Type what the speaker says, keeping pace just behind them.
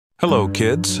Hello,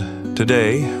 kids.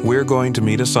 Today, we're going to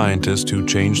meet a scientist who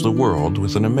changed the world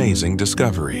with an amazing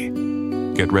discovery.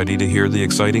 Get ready to hear the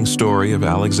exciting story of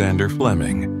Alexander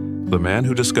Fleming, the man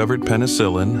who discovered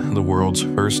penicillin, the world's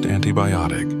first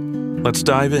antibiotic. Let's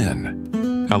dive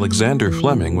in. Alexander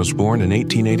Fleming was born in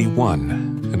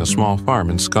 1881 in a small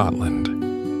farm in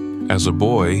Scotland. As a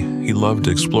boy, he loved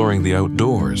exploring the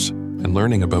outdoors and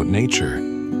learning about nature.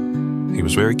 He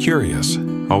was very curious,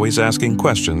 always asking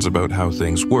questions about how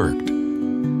things worked.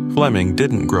 Fleming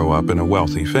didn't grow up in a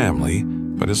wealthy family,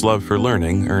 but his love for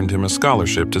learning earned him a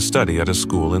scholarship to study at a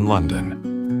school in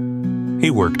London. He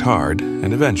worked hard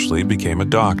and eventually became a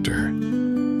doctor.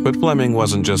 But Fleming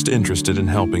wasn't just interested in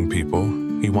helping people,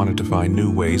 he wanted to find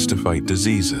new ways to fight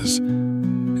diseases.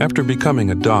 After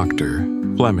becoming a doctor,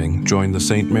 Fleming joined the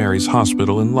St. Mary's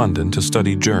Hospital in London to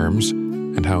study germs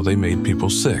and how they made people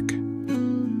sick.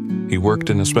 He worked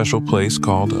in a special place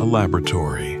called a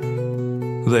laboratory.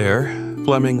 There,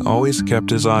 Fleming always kept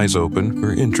his eyes open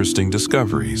for interesting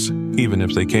discoveries, even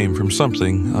if they came from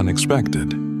something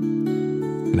unexpected.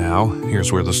 Now,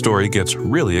 here's where the story gets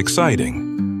really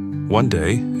exciting. One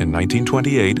day, in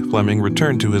 1928, Fleming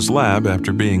returned to his lab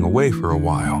after being away for a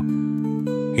while.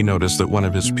 He noticed that one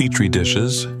of his petri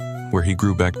dishes, where he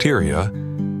grew bacteria,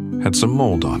 had some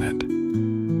mold on it.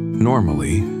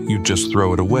 Normally, you'd just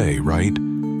throw it away, right?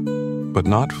 But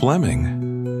not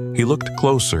Fleming. He looked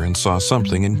closer and saw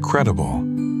something incredible.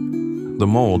 The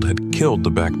mold had killed the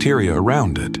bacteria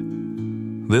around it.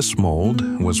 This mold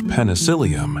was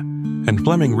Penicillium, and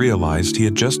Fleming realized he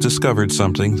had just discovered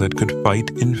something that could fight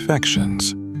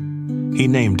infections. He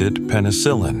named it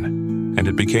Penicillin, and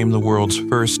it became the world's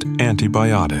first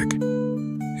antibiotic.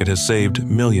 It has saved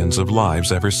millions of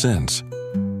lives ever since.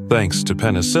 Thanks to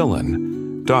penicillin,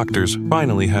 doctors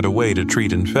finally had a way to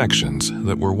treat infections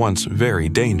that were once very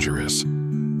dangerous.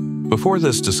 Before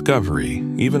this discovery,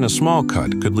 even a small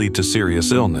cut could lead to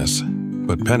serious illness,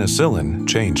 but penicillin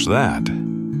changed that.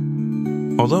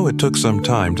 Although it took some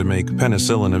time to make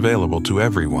penicillin available to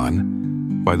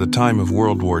everyone, by the time of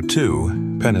World War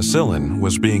II, penicillin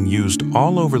was being used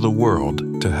all over the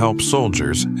world to help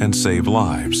soldiers and save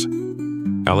lives.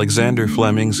 Alexander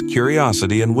Fleming's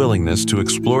curiosity and willingness to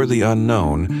explore the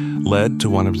unknown led to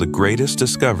one of the greatest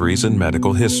discoveries in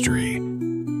medical history.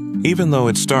 Even though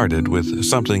it started with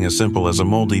something as simple as a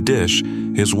moldy dish,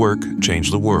 his work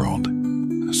changed the world.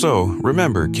 So,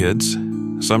 remember, kids,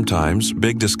 sometimes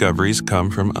big discoveries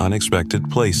come from unexpected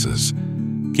places.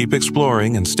 Keep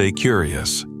exploring and stay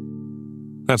curious.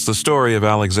 That's the story of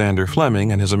Alexander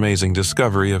Fleming and his amazing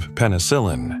discovery of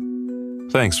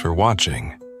penicillin. Thanks for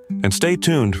watching. And stay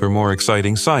tuned for more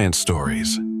exciting science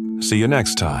stories. See you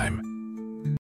next time.